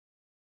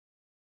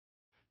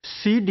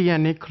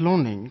cDNA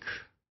cloning,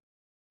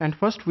 and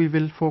first we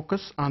will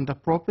focus on the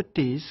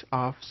properties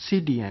of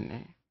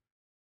cDNA.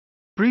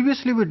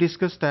 Previously we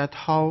discussed that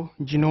how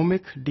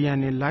genomic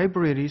DNA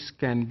libraries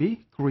can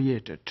be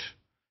created,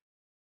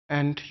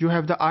 and you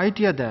have the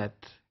idea that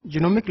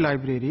genomic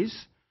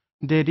libraries,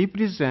 they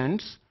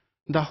represent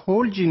the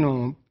whole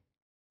genome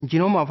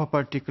of a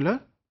particular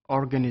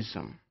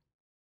organism,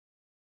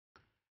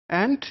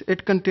 and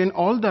it contains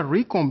all the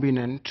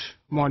recombinant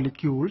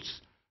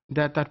molecules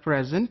that are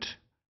present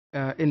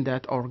in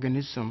that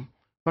organism.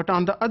 But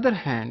on the other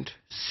hand,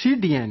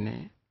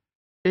 cDNA,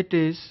 it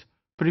is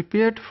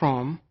prepared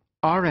from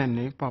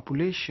RNA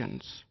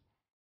populations.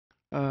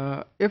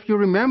 If you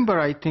remember,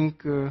 I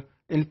think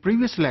in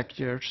previous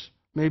lectures,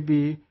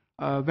 maybe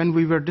when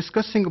we were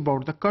discussing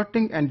about the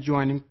cutting and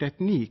joining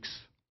techniques,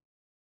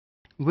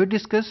 we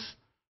discussed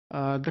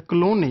the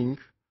cloning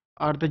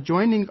or the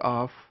joining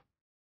of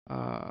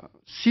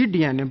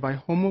cDNA by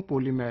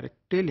homopolymeric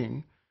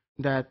tailing,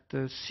 that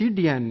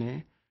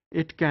cDNA,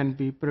 it can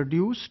be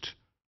produced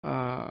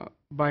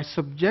by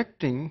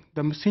subjecting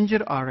the messenger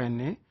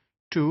RNA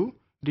to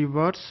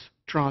reverse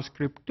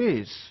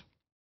transcriptase.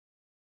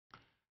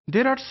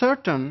 There are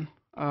certain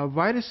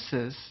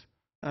viruses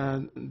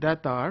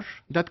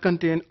that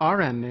contain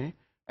RNA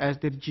as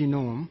their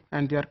genome,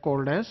 and they are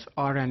called as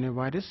RNA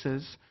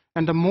viruses,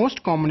 and the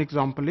most common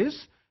example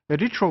is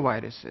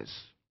retroviruses.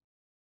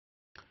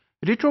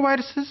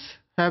 Retroviruses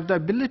have the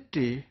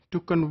ability to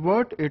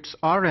convert its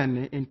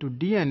RNA into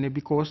DNA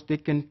because they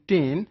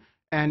contain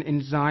an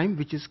enzyme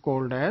which is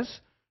called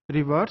as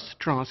reverse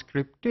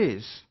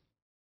transcriptase.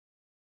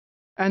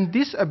 And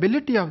this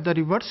ability of the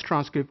reverse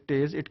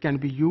transcriptase, it can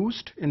be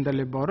used in the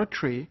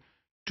laboratory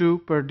to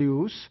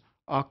produce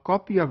a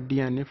copy of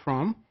DNA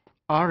from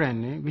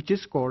RNA, which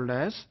is called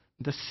as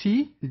the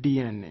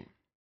cDNA.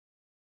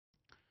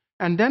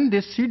 And then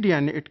this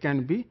cDNA, it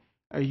can be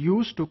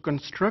used to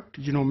construct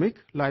genomic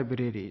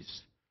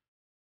libraries.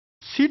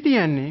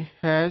 cDNA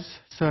has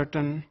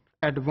certain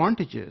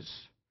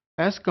advantages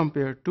as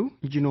compared to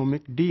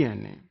genomic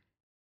DNA.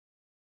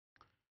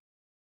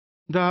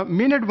 The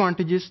main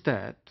advantage is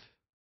that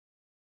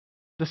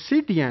the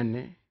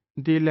cDNA,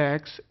 they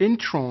lacks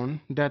introns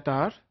that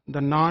are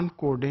the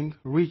non-coding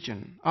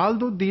region.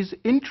 Although these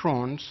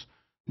introns,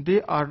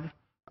 they are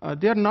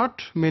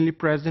not mainly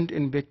present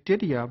in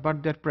bacteria,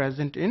 but they're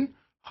present in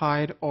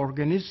higher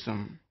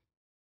organism.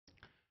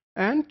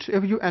 And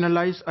if you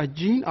analyze a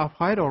gene of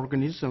higher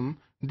organism,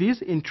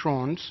 these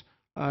introns,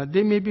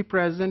 they may be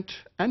present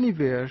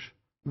anywhere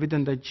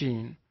within the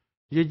gene.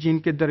 ये gene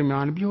के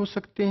दरमियान भी हो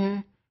सकते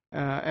हैं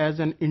as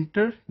an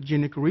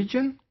intergenic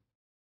region,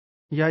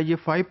 या ये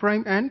 5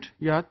 prime and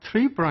या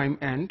 3 प्राइम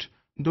एंड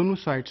दोनों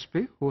साइड्स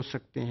पे हो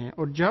सकते हैं.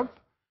 और जब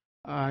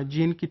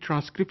जीन की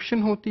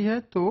ट्रांसक्रिप्शन होती है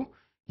तो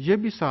ये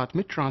भी साथ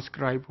में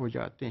ट्रांसक्राइब हो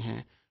जाते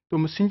हैं. तो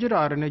मैसेंजर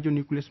आरएनए जो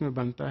न्यूक्लियस में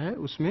बनता है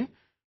उसमें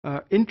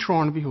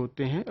इंट्रॉन भी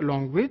होते हैं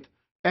along with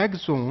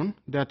exon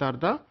that are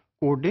the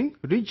coding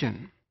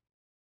region.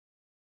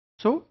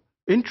 So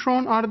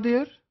intron are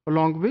there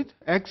along with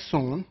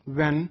exon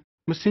when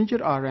messenger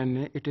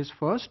RNA it is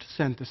first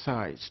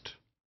synthesized.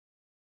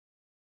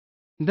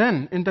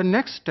 Then in the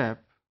next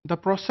step, the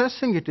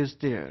processing it is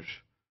there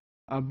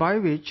by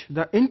which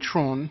the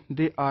intron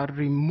they are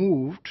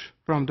removed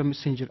from the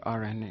messenger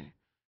RNA,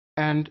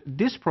 and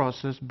this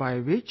process by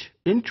which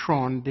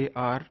intron they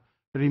are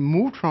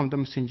removed from the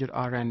messenger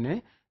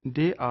RNA,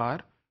 they are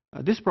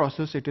this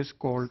process it is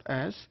called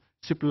as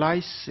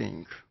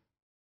splicing.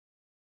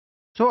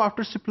 So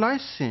after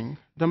splicing,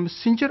 the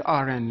messenger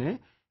RNA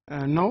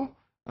now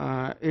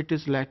it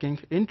is lacking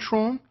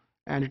intron,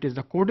 and it is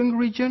the coding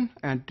region,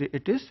 and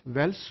it is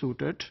well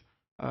suited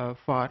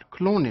for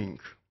cloning.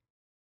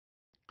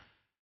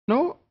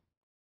 Now,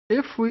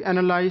 if we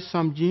analyze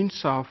some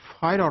genes of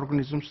higher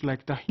organisms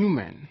like the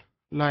human,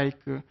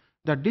 like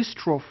the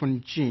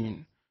dystrophin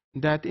gene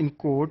that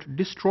encode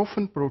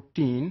dystrophin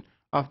protein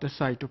of the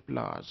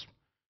cytoplasm,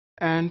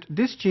 and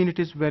this gene it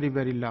is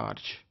very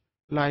large,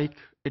 like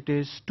it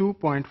is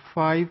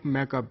 2.5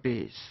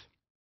 megabase,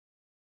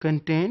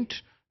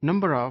 contained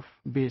number of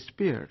base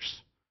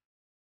pairs.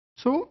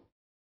 So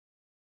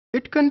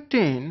it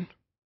contains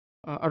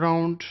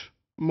around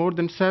more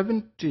than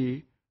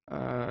 70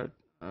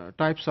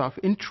 types of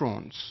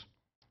introns,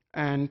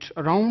 and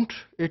around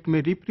it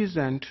may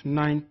represent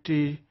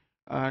 99%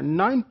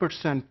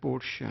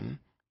 portion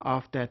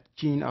of that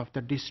gene of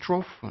the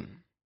dystrophin.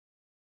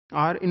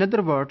 Or in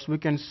other words, we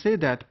can say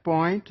that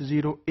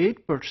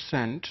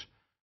 0.08%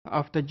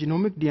 of the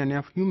genomic DNA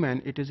of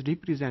human it is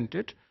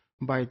represented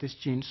by this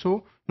gene.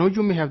 So now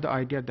you may have the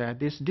idea that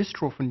this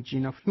dystrophin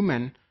gene of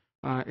human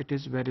it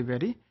is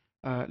very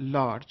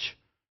large,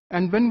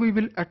 and when we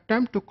will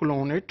attempt to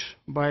clone it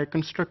by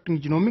constructing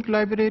genomic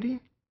library,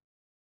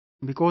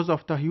 because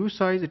of the huge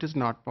size it is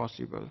not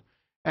possible.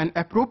 An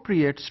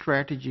appropriate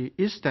strategy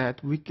is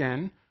that we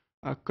can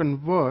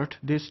convert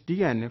this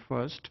DNA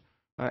first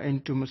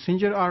into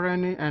messenger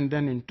RNA and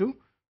then into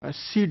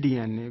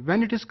cDNA.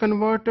 When it is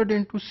converted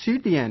into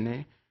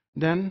cDNA,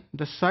 then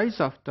the size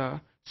of the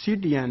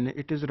cDNA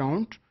it is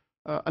around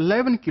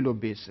 11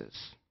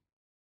 kilobases,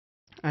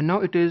 and now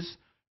it is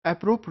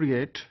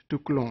appropriate to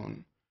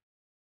clone.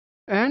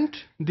 And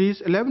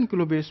these 11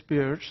 kilobase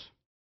pairs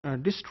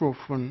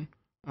dystrophin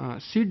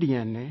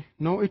cDNA,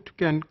 now it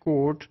can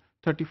code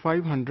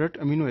 3500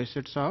 amino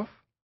acids of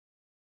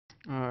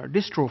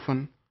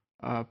dystrophin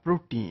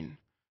protein.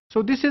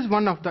 So this is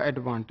one of the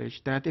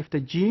advantage, that if the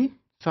gene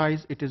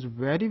size it is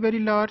very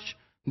large,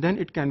 then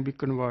it can be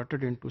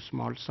converted into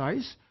small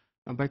size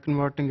by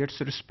converting its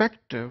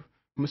respective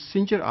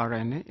messenger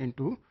RNA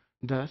into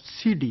the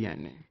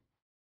cDNA.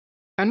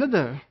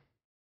 Another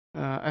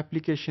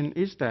application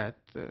is that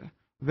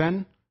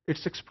when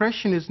its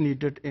expression is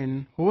needed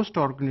in host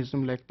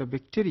organism like the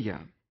bacteria,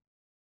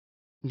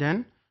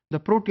 then the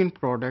protein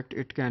product,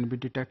 it can be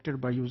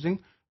detected by using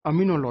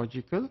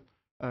immunological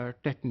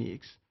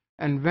techniques.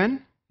 And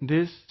when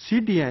this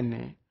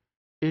cDNA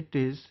it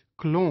is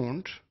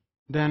cloned,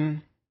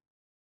 then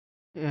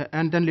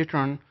and then later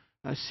on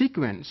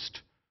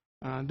sequenced,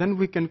 then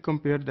we can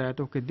compare that,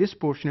 okay, this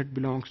portion it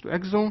belongs to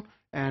exon,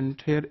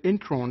 and here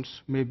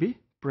introns may be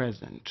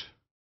present.